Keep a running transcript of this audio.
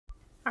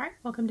All right,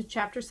 welcome to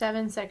Chapter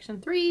 7, Section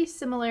 3,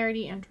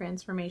 Similarity and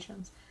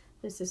Transformations.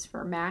 This is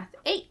for Math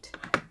 8.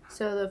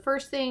 So the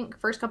first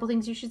couple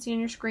things you should see on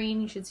your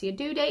screen, you should see a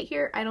due date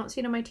here. I don't see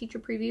it on my teacher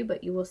preview,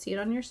 but you will see it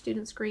on your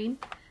student screen.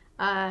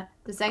 The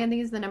second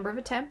thing is the number of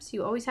attempts.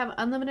 You always have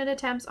unlimited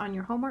attempts on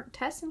your homework,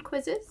 tests, and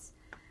quizzes.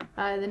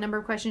 The number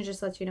of questions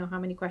just lets you know how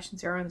many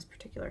questions there are on this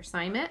particular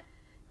assignment.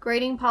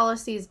 Grading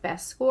policy is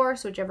best score,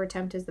 so whichever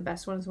attempt is the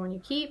best one is the one you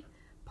keep.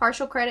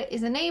 Partial credit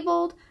is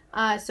enabled,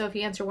 so if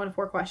you answer 1 to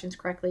 4 questions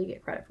correctly, you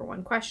get credit for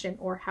 1 question,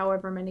 or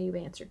however many you've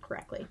answered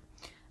correctly.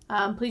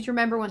 Please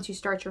remember, once you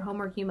start your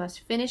homework, you must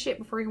finish it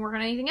before you can work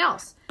on anything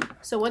else.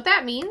 So what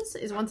that means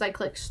is once I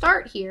click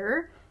Start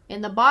here,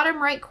 in the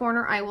bottom right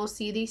corner, I will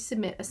see the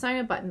Submit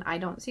Assignment button. I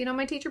don't see it on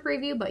my teacher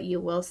preview, but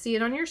you will see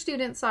it on your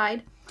student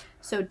side.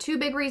 So 2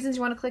 big reasons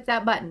you want to click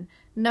that button.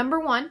 Number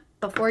 1,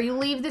 before you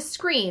leave the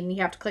screen,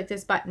 you have to click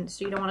this button.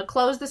 So you don't want to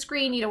close the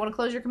screen, you don't want to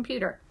close your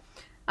computer.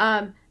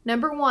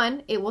 Number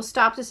 1, it will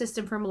stop the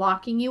system from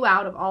locking you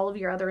out of all of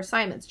your other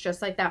assignments, just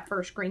like that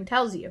first screen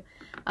tells you.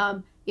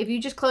 If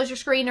you just close your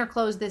screen or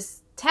close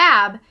this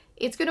tab,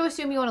 it's going to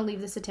assume you want to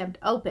leave this attempt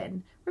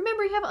open.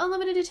 Remember, you have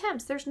unlimited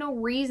attempts. There's no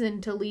reason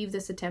to leave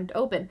this attempt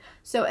open.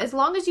 So as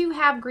long as you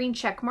have green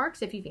check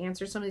marks, if you've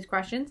answered some of these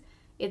questions,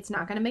 it's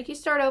not going to make you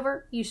start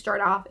over. You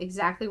start off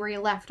exactly where you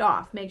left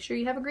off. Make sure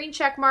you have a green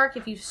check mark.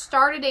 If you've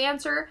started to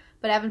answer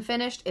but haven't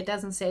finished, it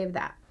doesn't save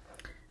that.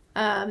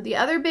 The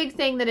other big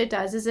thing that it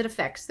does is it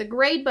affects the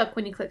grade book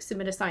when you click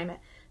Submit Assignment.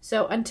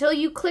 So until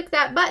you click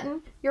that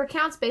button, your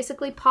account's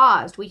basically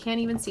paused. We can't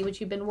even see what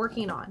you've been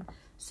working on.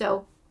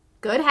 So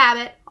good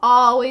habit,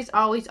 always,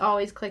 always,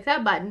 always click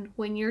that button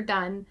when you're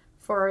done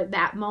for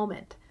that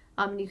moment.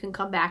 You can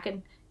come back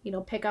and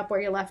pick up where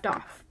you left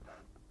off.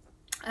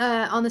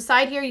 On the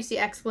side here, you see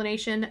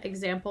explanation,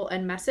 example,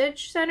 and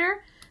message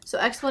center. So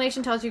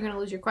explanation tells you you're going to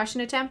lose your question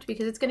attempt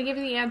because it's going to give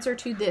you the answer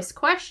to this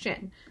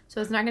question.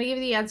 So it's not going to give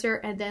you the answer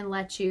and then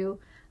let you,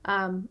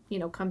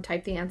 come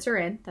type the answer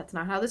in. That's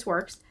not how this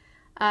works.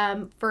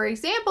 For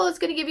example, it's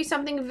going to give you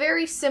something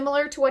very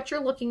similar to what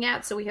you're looking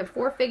at. So we have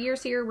 4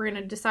 figures here. We're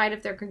going to decide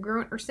if they're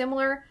congruent or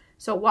similar.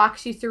 So it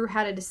walks you through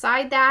how to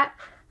decide that.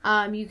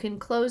 You can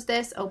close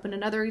this, open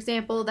another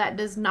example that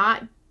does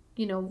not,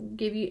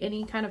 give you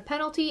any kind of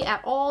penalty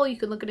at all. You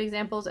can look at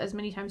examples as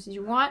many times as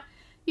you want.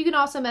 You can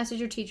also message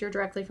your teacher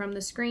directly from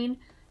the screen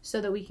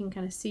so that we can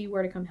kind of see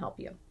where to come help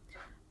you.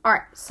 All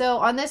right, so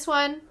on this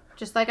one,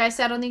 just like I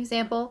said on the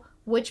example,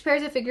 which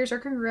pairs of figures are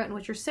congruent and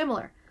which are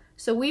similar?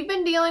 So we've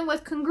been dealing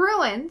with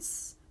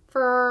congruence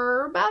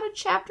for about a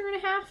chapter and a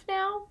half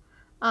now.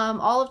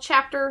 All of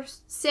chapter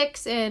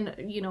 6 and,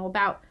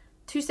 about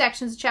 2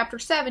 sections of chapter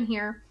 7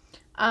 here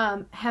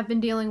have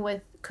been dealing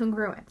with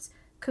congruence.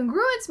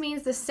 Congruence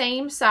means the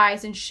same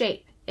size and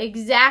shape,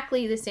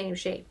 exactly the same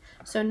shape.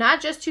 So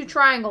not just 2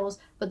 triangles,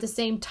 but the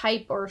same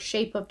type or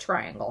shape of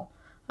triangle.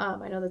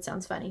 I know that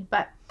sounds funny,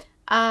 but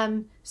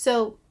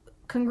so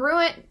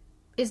congruent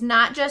is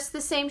not just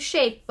the same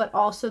shape, but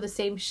also the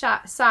same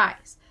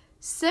size.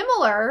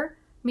 Similar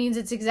means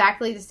it's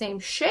exactly the same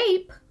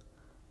shape,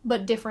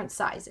 but different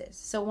sizes.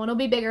 So one will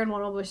be bigger and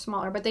one will be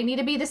smaller, but they need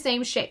to be the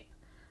same shape.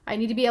 I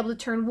need to be able to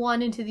turn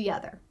one into the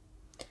other.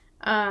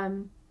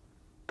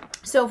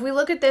 So if we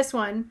look at this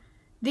one,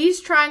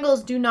 these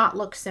triangles do not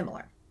look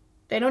similar.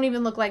 They don't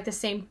even look like the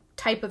same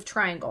type of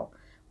triangle.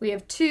 We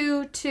have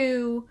 2,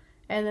 2,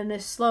 and then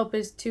this slope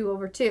is 2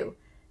 over 2.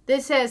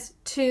 This has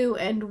 2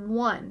 and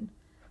 1.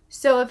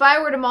 So if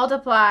I were to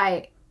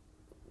multiply,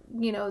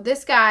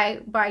 this guy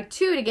by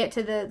 2 to get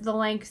to the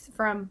length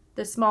from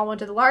the small one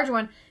to the large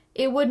one,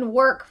 it wouldn't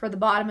work for the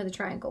bottom of the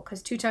triangle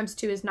because 2 times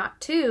 2 is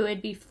not 2,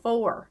 it'd be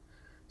 4.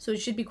 So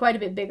it should be quite a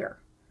bit bigger.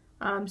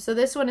 So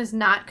this one is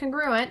not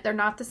congruent. They're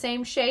not the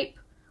same shape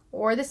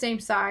or the same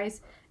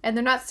size. And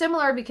they're not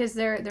similar because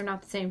they're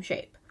not the same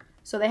shape.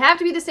 So they have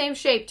to be the same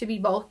shape to be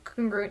both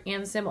congruent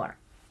and similar.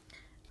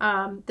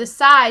 The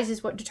size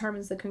is what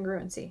determines the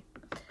congruency.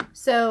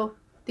 So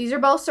these are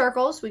both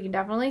circles. We can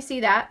definitely see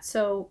that.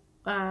 So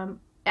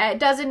it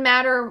doesn't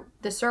matter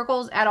the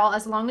circles at all.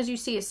 As long as you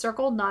see a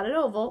circle, not an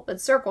oval, but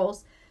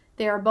circles,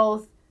 they are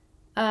both,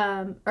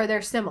 or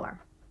they're similar.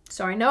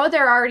 So I know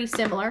they're already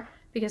similar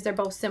because they're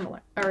both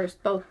similar, or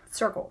both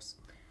circles.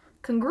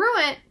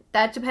 Congruent,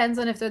 that depends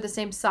on if they're the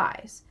same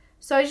size.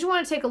 So I just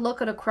want to take a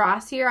look at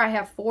across here. I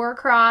have 4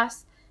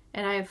 across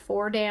and I have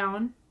 4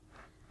 down.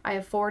 I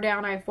have 4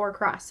 down, I have 4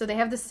 across. So they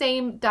have the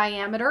same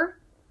diameter,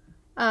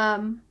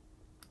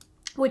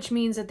 which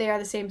means that they are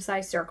the same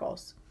size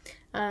circles.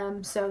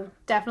 So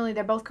definitely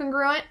they're both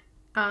congruent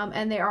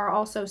and they are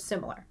also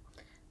similar.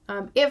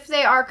 If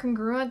they are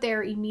congruent, they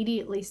are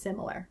immediately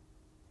similar.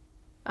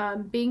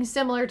 Being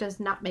similar does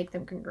not make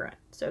them congruent.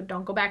 So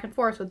don't go back and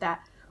forth with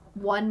that.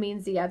 One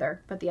means the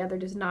other, but the other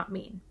does not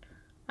mean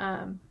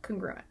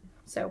congruent.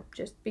 So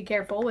just be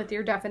careful with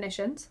your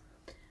definitions.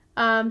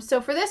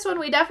 So for this one,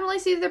 we definitely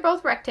see that they're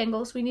both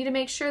rectangles. We need to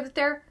make sure that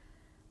they're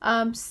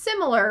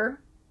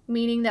similar,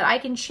 meaning that I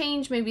can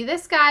change maybe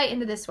this guy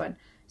into this one.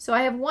 So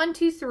I have 1,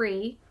 2,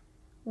 3,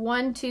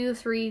 1, 2,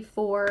 3,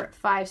 4,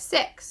 5,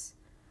 6.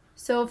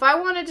 So if I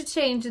wanted to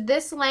change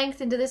this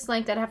length into this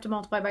length, I'd have to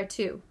multiply by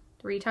 2.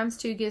 3 times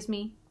 2 gives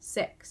me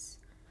 6.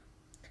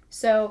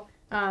 So,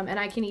 and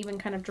I can even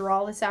kind of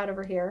draw this out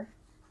over here.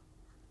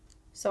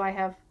 So I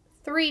have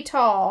 3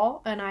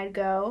 tall, and I'd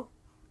go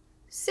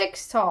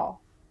 6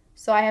 tall.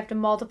 So I have to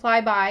multiply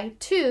by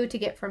 2 to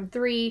get from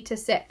 3 to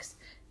 6.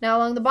 Now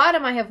along the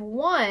bottom I have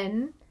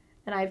 1,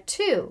 and I have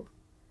 2.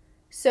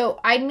 So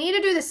I need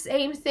to do the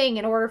same thing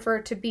in order for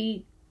it to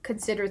be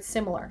considered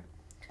similar.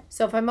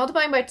 So if I'm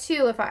multiplying by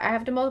 2, if I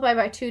have to multiply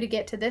by 2 to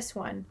get to this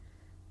one,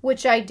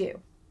 which I do.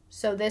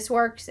 So this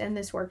works and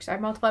this works. I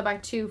multiply by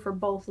 2 for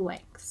both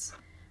lengths,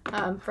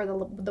 for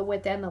the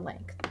width and the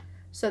length.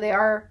 So they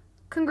are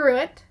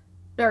congruent,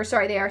 or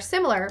sorry, they are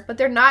similar, but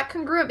they're not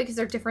congruent because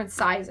they're different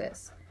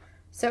sizes.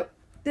 So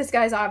this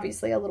guy's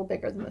obviously a little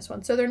bigger than this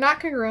one. So they're not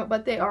congruent,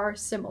 but they are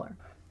similar.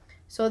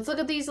 So let's look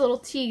at these little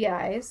t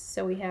guys.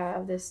 So we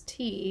have this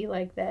t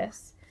like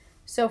this.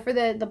 So for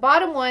the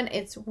bottom one,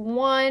 it's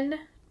 1,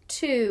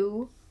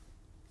 2.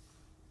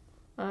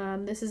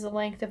 This is a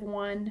length of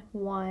 1,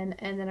 1,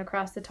 and then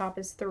across the top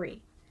is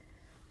 3.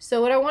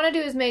 So what I want to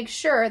do is make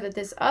sure that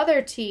this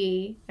other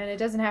t, and it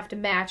doesn't have to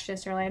match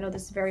necessarily, I know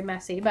this is very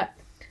messy, but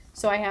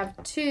so I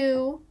have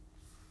 2,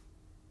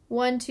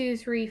 1, 2,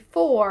 3,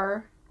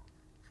 4,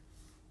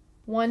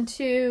 1,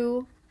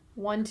 2,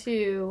 1,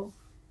 2,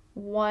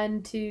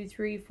 1, 2,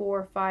 3,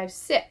 4, 5,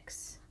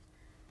 6.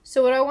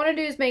 So what I want to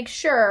do is make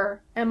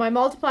sure, am I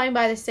multiplying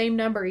by the same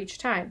number each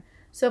time?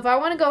 So if I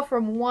want to go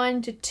from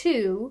 1 to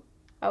 2,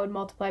 I would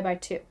multiply by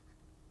 2.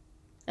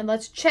 And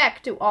let's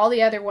check, do all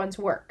the other ones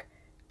work?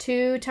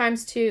 2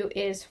 times 2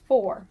 is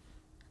 4.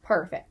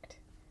 Perfect.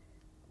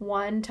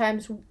 1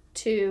 times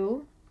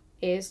 2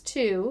 is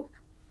 2.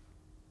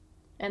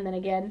 And then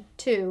again,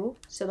 2.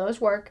 So those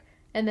work.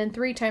 And then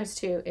 3 times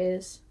 2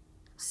 is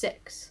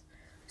 6.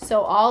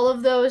 So all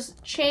of those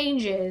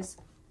changes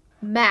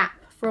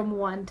map from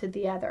one to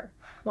the other.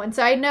 Once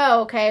I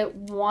know, okay,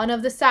 one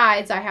of the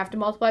sides I have to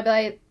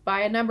multiply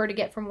by a number to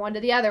get from one to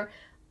the other,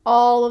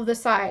 all of the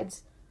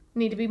sides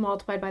need to be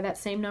multiplied by that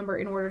same number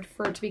in order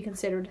for it to be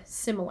considered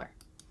similar.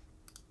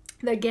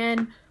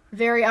 Again,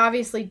 very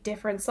obviously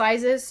different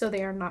sizes, so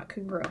they are not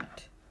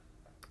congruent.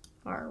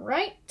 All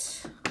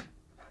right.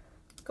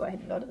 Go ahead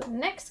and go to the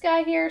next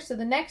guy here. So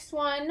the next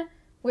one,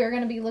 we're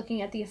going to be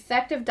looking at the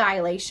effect of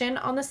dilation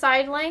on the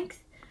side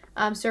length.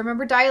 So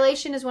remember,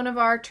 dilation is one of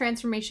our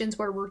transformations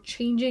where we're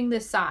changing the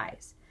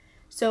size.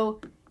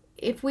 So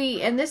if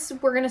we, and this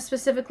we're going to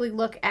specifically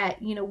look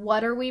at,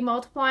 what are we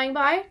multiplying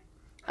by?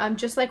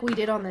 Just like we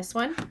did on this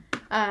one.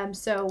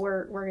 So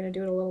we're going to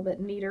do it a little bit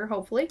neater,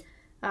 hopefully,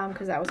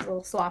 because that was a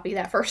little sloppy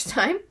that first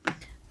time.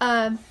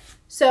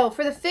 So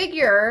for the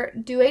figure,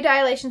 do a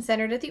dilation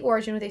centered at the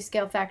origin with a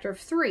scale factor of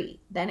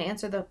 3. Then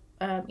answer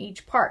the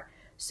each part.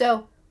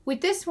 So with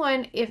this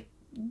one, if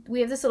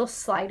we have this little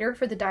slider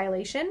for the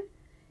dilation,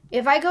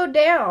 if I go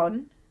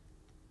down,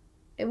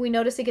 we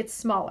notice it gets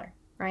smaller,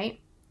 right?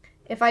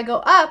 If I go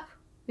up,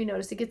 we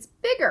notice it gets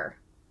bigger.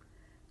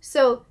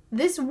 So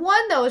this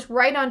 1, though, is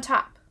right on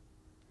top.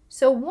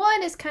 So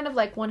 1 is kind of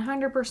like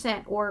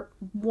 100% or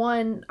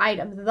one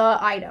item, the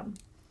item.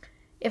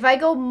 If I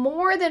go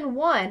more than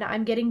 1,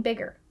 I'm getting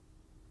bigger.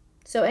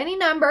 So any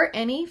number,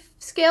 any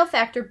scale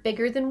factor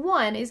bigger than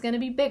 1 is going to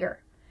be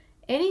bigger.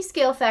 Any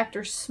scale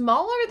factor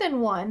smaller than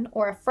 1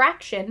 or a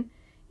fraction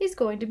is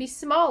going to be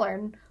smaller.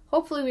 And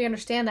hopefully we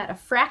understand that a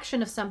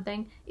fraction of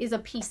something is a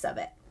piece of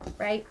it,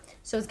 right?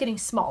 So it's getting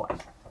smaller.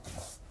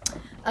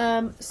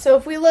 So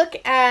if we look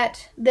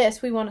at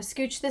this, we want to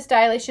scooch this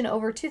dilation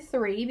over to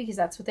 3 because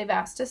that's what they've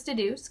asked us to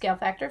do, scale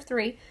factor of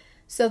 3.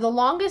 So the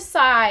longest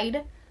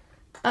side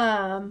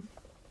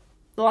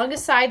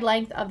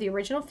length of the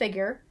original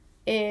figure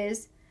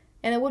is,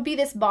 and it would be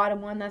this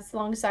bottom one, that's the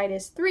longest side,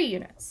 is 3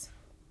 units.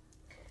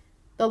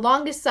 The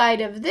longest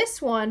side of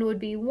this one would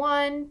be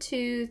 1,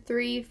 2,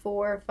 3,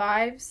 4,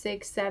 5,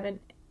 6, 7.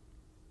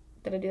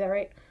 Did I do that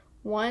right?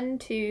 1,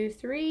 2,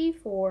 3,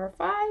 4,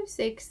 5,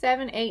 6,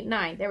 7, 8,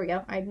 9. There we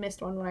go. I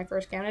missed one when I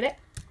first counted it.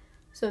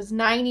 So it's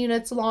 9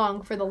 units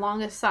long for the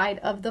longest side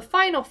of the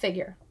final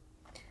figure.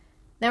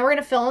 Now we're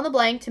going to fill in the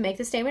blank to make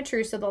the statement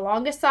true. So the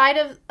longest side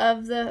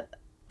of the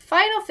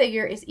final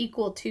figure is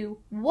equal to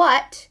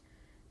what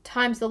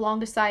times the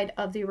longest side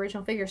of the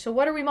original figure. So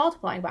what are we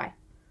multiplying by?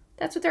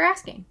 That's what they're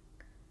asking.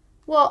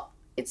 Well,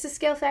 it's a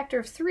scale factor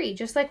of 3,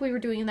 just like we were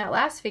doing in that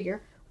last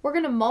figure. We're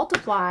going to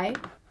multiply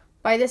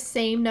by the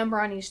same number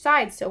on each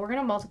side. So we're going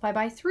to multiply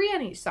by 3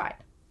 on each side.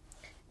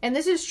 And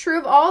this is true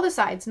of all the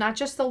sides, not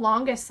just the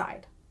longest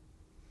side.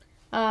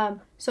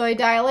 So a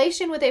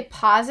dilation with a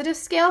positive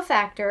scale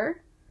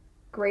factor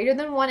greater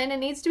than 1, and it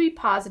needs to be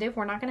positive.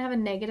 We're not going to have a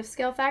negative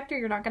scale factor.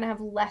 You're not going to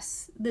have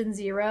less than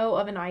 0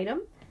 of an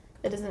item.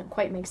 That doesn't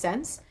quite make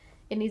sense.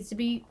 It needs to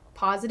be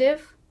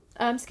positive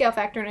scale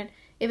factor. And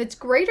if it's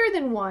greater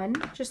than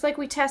 1, just like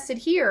we tested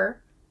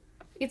here,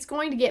 it's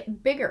going to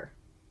get bigger,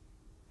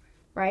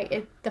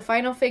 right? The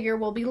final figure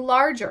will be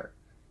larger.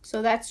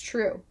 So that's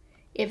true.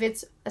 If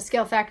it's a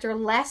scale factor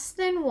less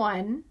than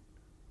 1,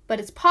 but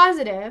it's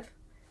positive,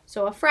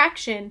 So a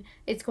fraction,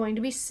 it's going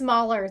to be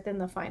smaller than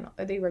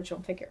the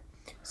original figure.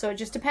 So it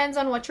just depends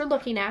on what you're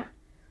looking at.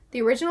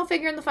 The original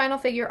figure and the final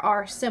figure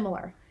are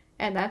similar.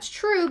 And that's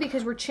true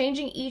because we're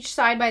changing each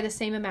side by the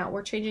same amount.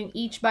 We're changing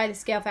each by the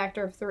scale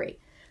factor of 3.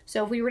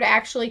 So if we were to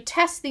actually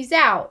test these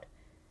out,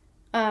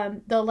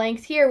 the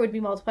length here would be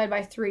multiplied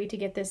by 3 to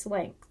get this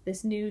length,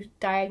 this new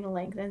diagonal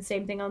length. And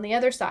same thing on the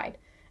other side.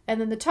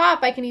 And then the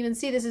top, I can even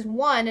see this is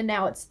 1 and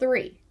now it's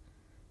 3.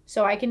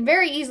 So I can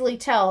very easily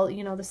tell,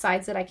 you know, the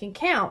sides that I can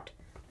count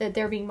that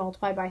they're being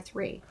multiplied by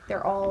 3.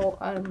 They're all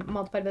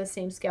multiplied by the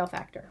same scale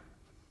factor.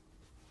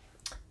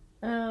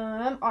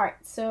 All right,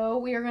 so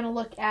we are going to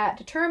look at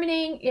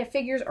determining if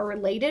figures are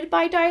related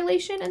by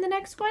dilation in the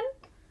next one.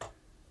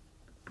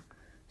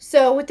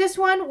 So with this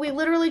one, we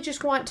literally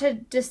just want to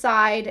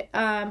decide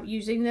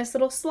using this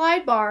little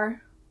slide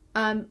bar,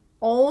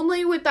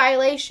 only with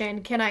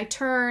dilation can I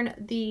turn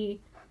the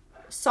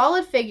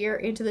solid figure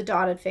into the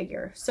dotted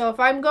figure. So if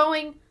I'm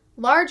going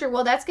larger,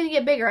 well, that's going to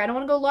get bigger. I don't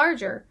want to go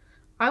larger.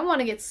 I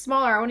want to get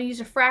smaller. I want to use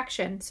a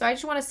fraction. So I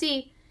just want to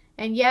see,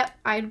 and yep,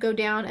 I'd go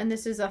down, and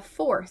this is a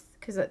fourth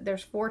because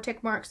there's 4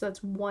 tick marks, so that's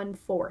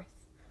 1/4.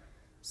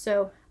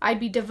 So I'd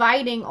be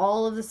dividing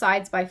all of the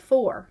sides by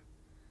 4.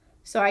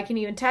 So I can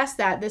even test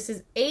that. This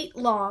is 8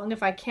 long.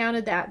 If I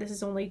counted that, this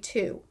is only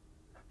 2.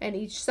 And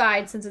each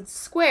side, since it's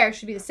square,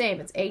 should be the same.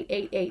 It's 8,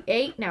 8, 8,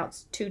 8. Now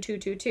it's 2, 2,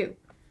 2, 2.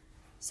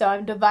 So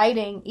I'm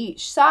dividing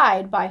each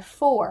side by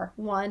 4.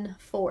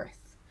 1/4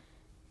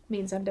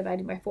 means I'm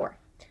dividing by 4.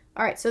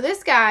 All right, so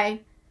this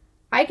guy,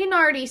 I can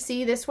already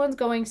see this one's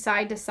going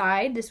side to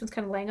side. This one's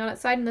kind of laying on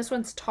its side, and this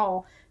one's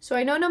tall. So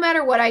I know no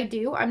matter what I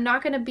do, I'm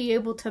not going to be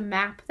able to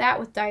map that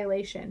with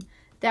dilation.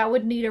 That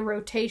would need a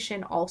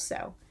rotation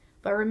also.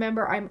 But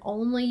remember, I'm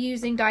only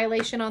using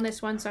dilation on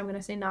this one, so I'm going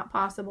to say not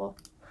possible.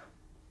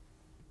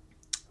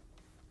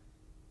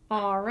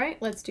 All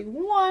right, let's do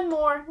one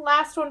more.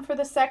 Last one for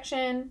this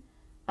section.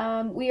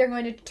 We are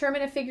going to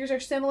determine if figures are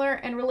similar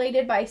and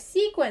related by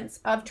sequence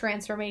of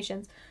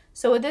transformations.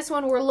 So with this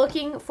one, we're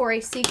looking for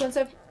a sequence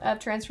of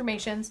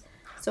transformations.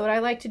 So what I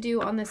like to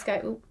do on this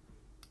guy, ooh,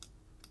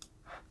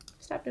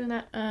 stop doing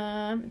that.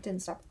 It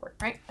didn't stop recording,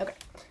 right? Okay.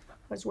 I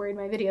was worried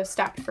my video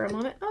stopped for a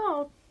moment.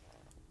 Oh,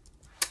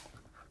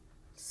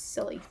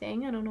 silly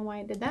thing. I don't know why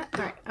I did that.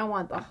 All right, I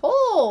want the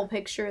whole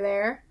picture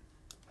there.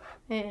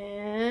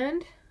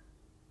 And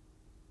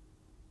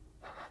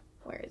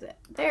where is it?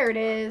 There it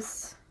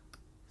is.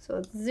 So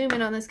let's zoom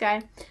in on this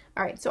guy.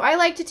 All right, so I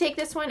like to take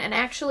this one and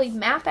actually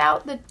map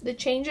out the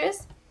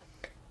changes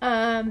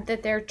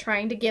that they're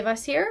trying to give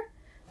us here.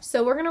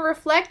 So we're going to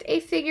reflect a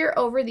figure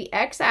over the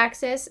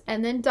x-axis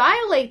and then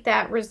dilate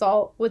that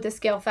result with a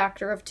scale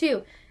factor of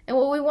 2. And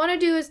what we want to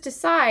do is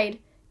decide,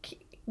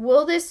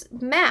 will this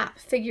map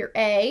figure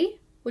A,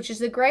 which is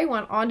the gray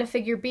one, onto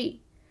figure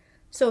B?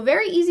 So a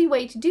very easy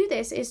way to do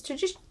this is to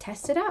just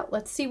test it out.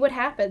 Let's see what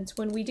happens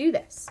when we do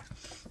this.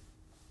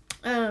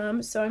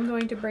 So I'm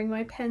going to bring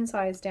my pen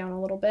size down a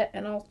little bit,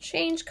 and I'll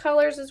change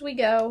colors as we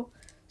go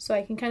so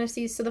I can kind of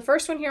see. So the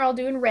first one here I'll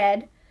do in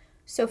red.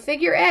 So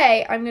figure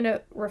A, I'm going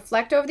to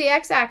reflect over the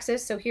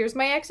x-axis. So here's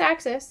my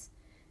x-axis.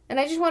 And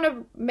I just want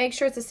to make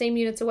sure it's the same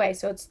units away.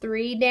 So it's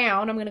 3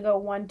 down. I'm going to go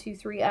 1, 2,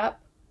 3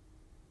 up.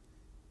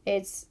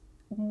 It's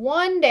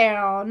 1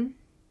 down.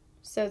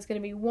 So it's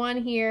going to be 1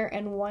 here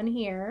and 1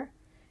 here.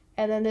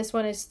 And then this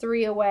one is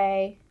 3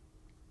 away,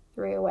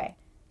 3 away.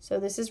 So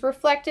this is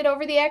reflected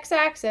over the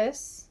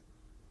x-axis.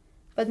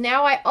 But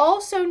now I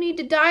also need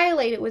to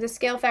dilate it with a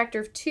scale factor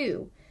of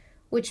 2,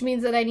 which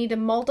means that I need to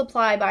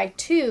multiply by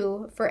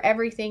 2 for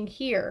everything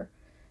here.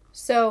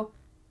 So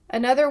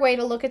another way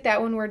to look at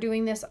that when we're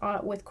doing this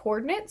with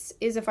coordinates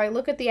is if I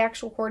look at the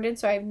actual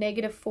coordinates, so I have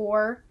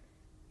 -4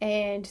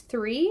 and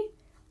 3,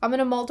 I'm going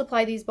to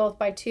multiply these both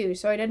by 2.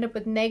 So I'd end up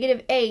with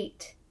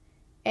 -8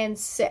 and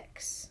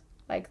 6,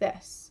 like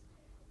this.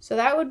 So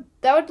that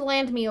would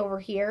land me over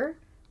here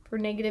for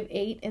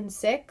 -8 and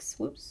 6.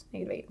 Whoops,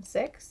 -8 and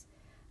 6.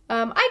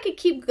 I could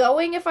keep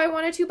going if I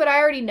wanted to, but I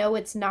already know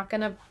it's not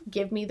going to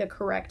give me the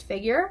correct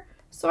figure.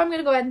 So I'm going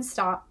to go ahead and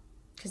stop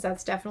because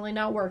that's definitely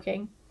not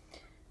working.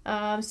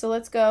 So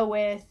let's go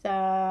with,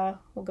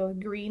 we'll go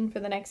with green for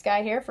the next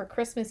guy here for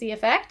Christmassy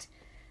effect.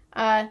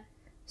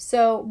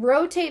 So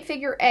rotate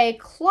figure A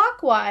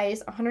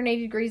clockwise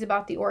 180 degrees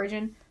about the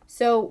origin.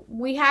 So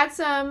we had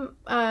some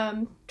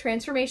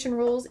transformation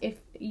rules.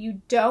 If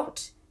you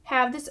don't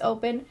have this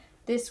open,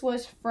 this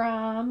was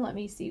from, let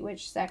me see,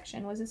 which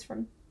section was this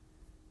from?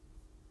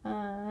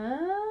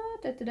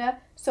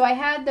 So I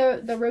had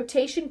the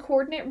rotation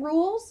coordinate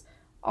rules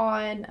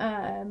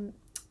on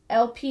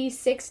LP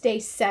 6 day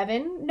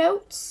 7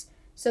 notes.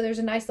 So there's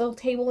a nice little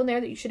table in there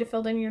that you should have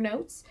filled in your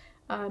notes.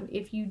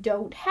 If you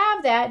don't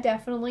have that,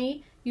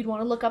 definitely you'd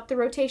want to look up the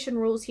rotation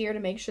rules here to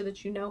make sure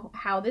that you know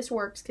how this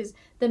works, because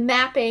the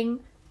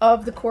mapping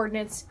of the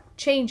coordinates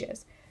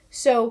changes.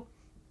 So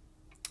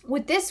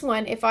with this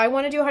one, if I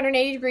want to do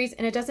 180 degrees,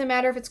 and it doesn't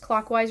matter if it's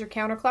clockwise or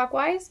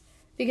counterclockwise,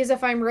 because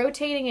if I'm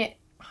rotating it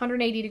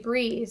 180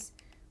 degrees,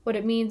 what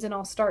it means, and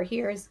I'll start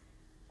here, is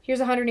here's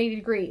 180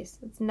 degrees.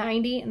 It's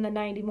 90 and then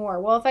 90 more.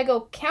 Well, if I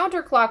go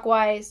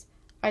counterclockwise,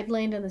 I'd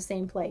land in the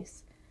same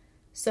place.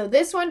 So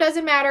this one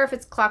doesn't matter if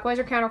it's clockwise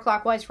or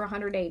counterclockwise for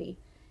 180.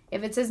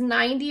 If it says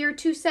 90 or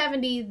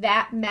 270,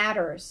 that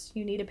matters.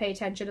 You need to pay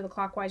attention to the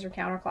clockwise or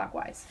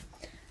counterclockwise.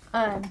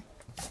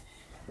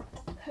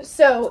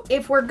 So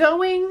if we're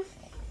going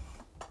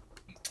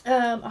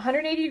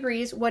 180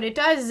 degrees, what it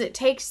does is it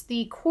takes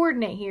the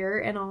coordinate here,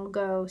 and I'll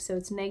go, so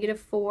it's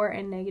 -4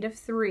 and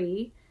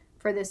 -3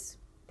 for this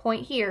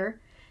point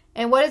here.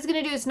 And what it's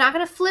going to do, it's not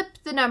going to flip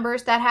the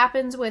numbers. That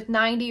happens with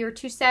 90 or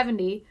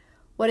 270.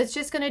 What it's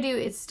just going to do,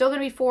 it's still going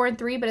to be 4 and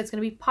 3, but it's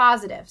going to be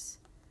positives.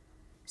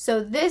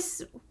 So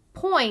this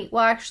point will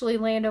actually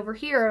land over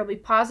here. It'll be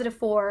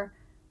 +4,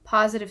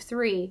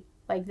 +3,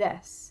 like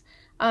this.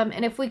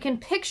 And if we can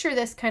picture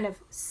this kind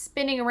of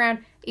spinning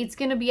around, it's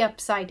going to be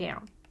upside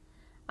down.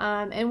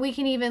 And we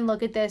can even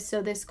look at this.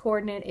 So this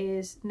coordinate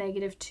is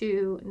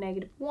 -2,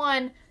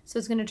 -1. So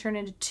it's going to turn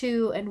into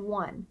 2 and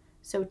 1.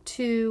 So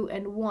 2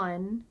 and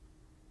 1.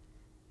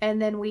 And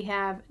then we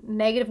have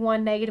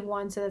 -1,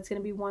 -1. So that's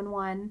going to be 1,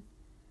 1.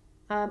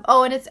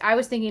 Oh, and I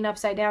was thinking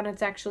upside down.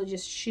 It's actually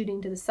just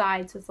shooting to the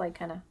side. So it's like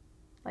kind of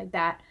like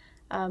that.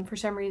 For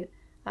some reason,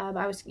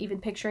 I was even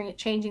picturing it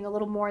changing a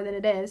little more than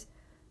it is.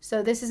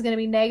 So this is going to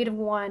be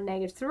 -1,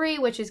 -3,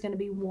 which is going to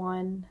be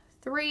 1,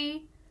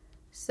 3.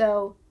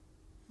 So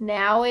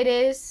now it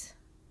is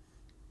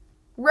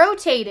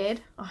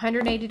rotated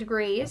 180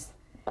 degrees,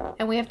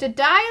 and we have to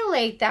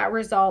dilate that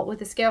result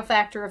with a scale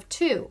factor of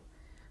 2.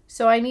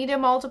 So I need to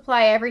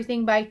multiply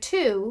everything by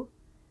 2.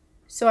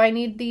 So I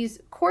need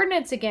these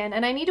coordinates again,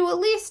 and I need to at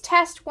least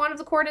test one of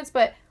the coordinates,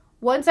 but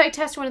once I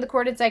test one of the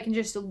coordinates, I can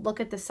just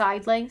look at the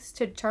side lengths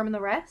to determine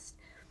the rest,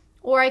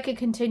 or I could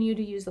continue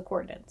to use the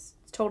coordinates.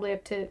 It's totally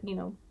up to,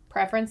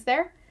 preference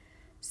there.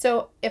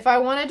 So if I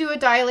want to do a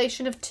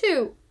dilation of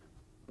 2,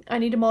 I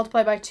need to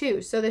multiply by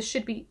 2. So this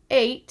should be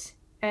 8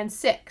 and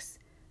 6.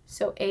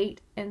 So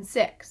 8 and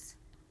 6.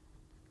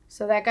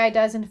 So that guy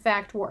does in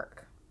fact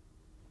work.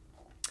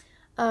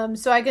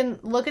 So I can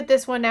look at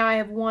this one now. I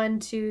have 1,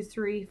 2,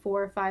 3,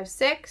 4, 5,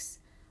 6.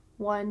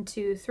 1,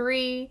 2,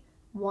 3.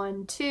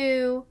 1,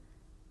 2.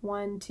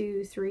 1,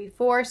 2, 3,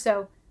 4.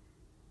 So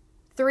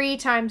 3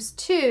 times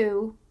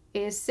 2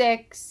 is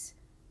 6.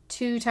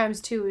 2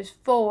 times 2 is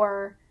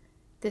 4.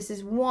 This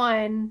is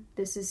 1.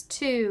 This is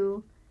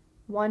 2.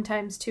 1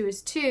 times 2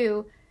 is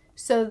 2.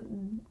 So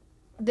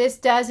this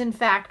does in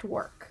fact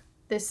work,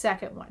 this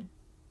second one.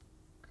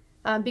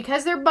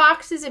 Because they're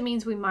boxes, it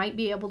means we might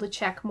be able to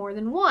check more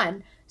than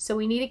one. So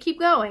we need to keep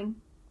going.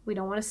 We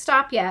don't want to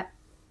stop yet.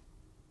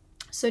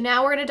 So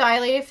now we're going to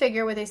dilate a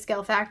figure with a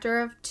scale factor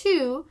of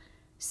 2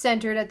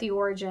 centered at the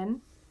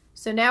origin.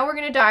 So now we're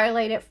going to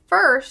dilate it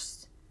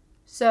first.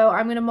 So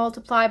I'm going to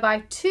multiply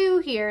by 2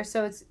 here.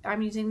 So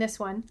I'm using this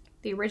one,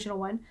 the original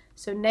one.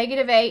 So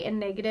 -8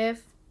 and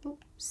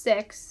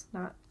 -6,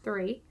 not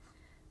 3.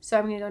 So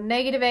I'm going to go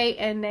 -8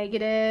 and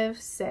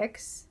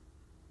 -6.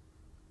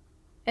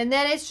 And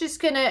then it's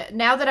just going to,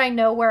 now that I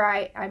know where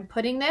I'm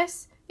putting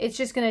this, it's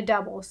just going to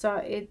double. So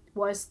it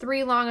was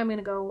 3 long. I'm going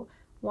to go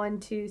 1,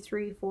 2,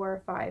 3,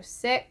 4, 5,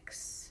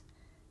 6.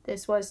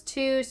 This was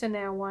 2. So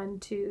now 1,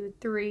 2,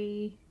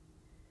 3,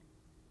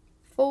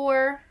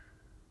 4.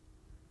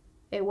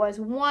 It was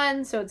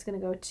 1. So it's going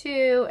to go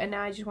 2. And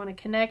now I just want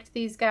to connect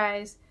these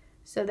guys.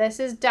 So this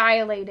is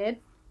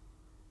dilated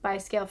by a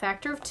scale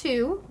factor of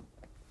 2.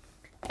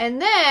 And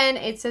then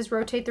it says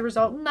rotate the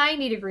result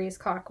 90 degrees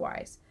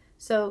clockwise.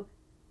 So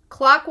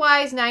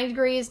clockwise 90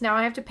 degrees. Now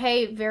I have to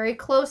pay very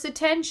close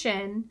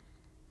attention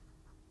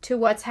to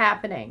what's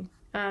happening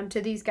to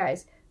these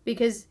guys,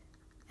 because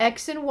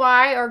X and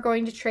Y are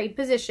going to trade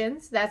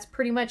positions. That's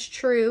pretty much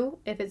true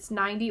if it's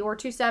 90 or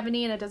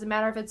 270, and it doesn't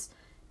matter if it's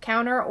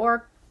counter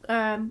or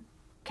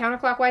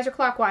counterclockwise or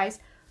clockwise,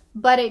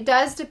 but it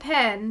does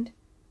depend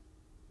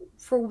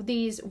for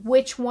these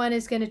which one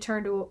is going to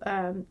turn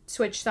to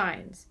switch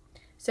signs.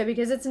 So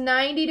because it's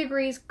 90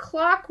 degrees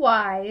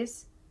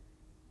clockwise,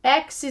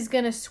 X is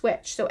going to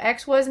switch. So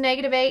X was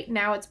 -8,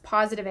 now it's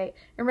 +8.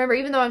 And remember,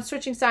 even though I'm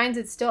switching signs,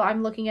 it's still,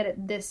 I'm looking at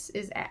it, this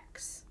is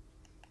X.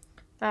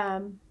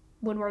 When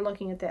we're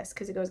looking at this,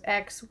 because it goes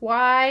X,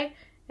 Y,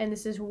 and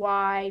this is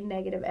Y,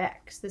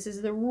 -X. This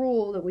is the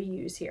rule that we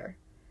use here.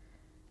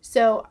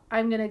 So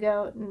I'm going to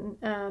go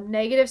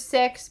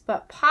 -6,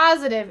 but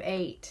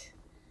 +8.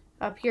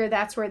 Up here,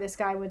 that's where this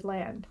guy would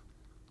land.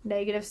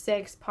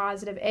 -6,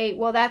 +8.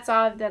 Well, that's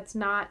odd. That's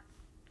not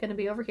going to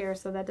be over here,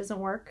 so that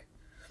doesn't work.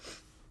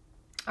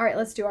 All right,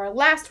 let's do our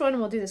last one.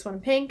 We'll do this one in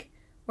pink.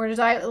 We're going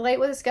to dilate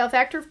with a scale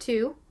factor of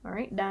 2. All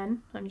right,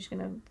 done. I'm just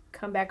going to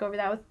come back over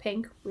that with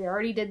pink. We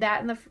already did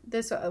that in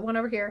this one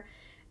over here.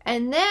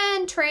 And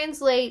then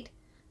translate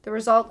the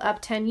result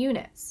up 10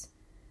 units.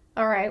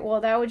 All right,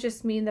 well, that would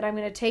just mean that I'm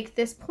going to take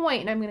this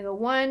point and I'm going to go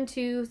 1,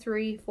 2,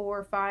 3,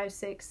 4, 5,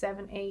 6,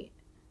 7, 8,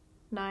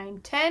 9,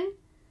 10.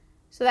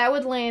 So that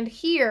would land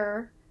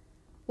here,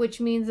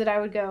 which means that I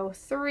would go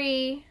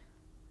 3.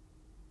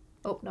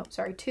 Oh, no,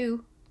 sorry,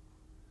 2.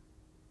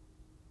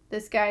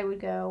 This guy would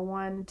go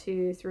 1,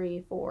 2, 3,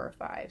 4,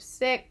 5,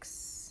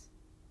 6.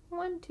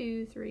 1,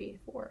 2, 3,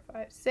 4,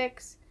 5,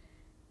 6.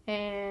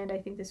 And I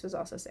think this was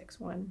also 6.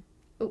 1.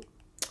 Oh,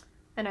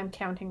 and I'm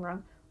counting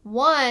wrong.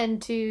 1,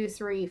 2,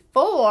 3,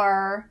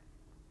 4.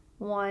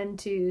 1,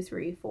 2,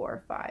 3,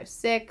 4, 5,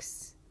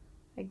 6.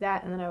 Like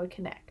that, and then I would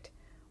connect.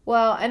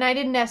 Well, and I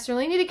didn't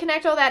necessarily need to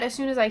connect all that as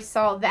soon as I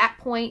saw that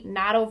point,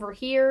 not over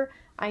here.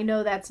 I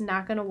know that's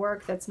not going to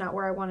work. That's not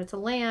where I wanted to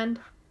land.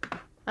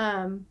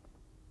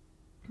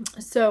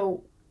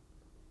 So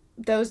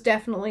those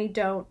definitely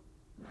don't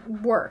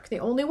work. The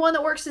only one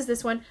that works is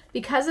this one.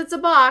 Because it's a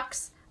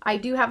box, I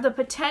do have the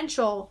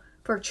potential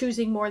for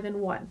choosing more than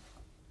one.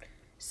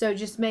 So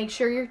just make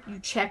sure you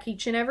check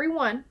each and every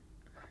one.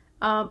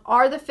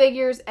 Are the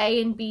figures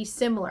A and B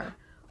similar?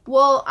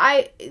 Well,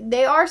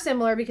 they are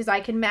similar because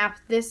I can map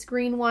this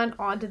green one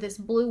onto this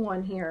blue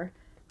one here.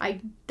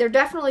 They're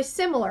definitely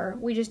similar.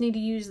 We just need to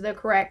use the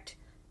correct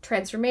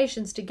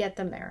transformations to get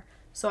them there.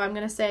 So I'm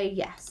going to say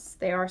yes,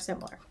 they are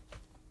similar.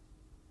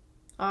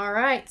 All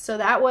right, so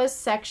that was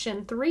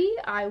section 3.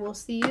 I will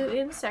see you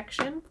in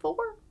section 4.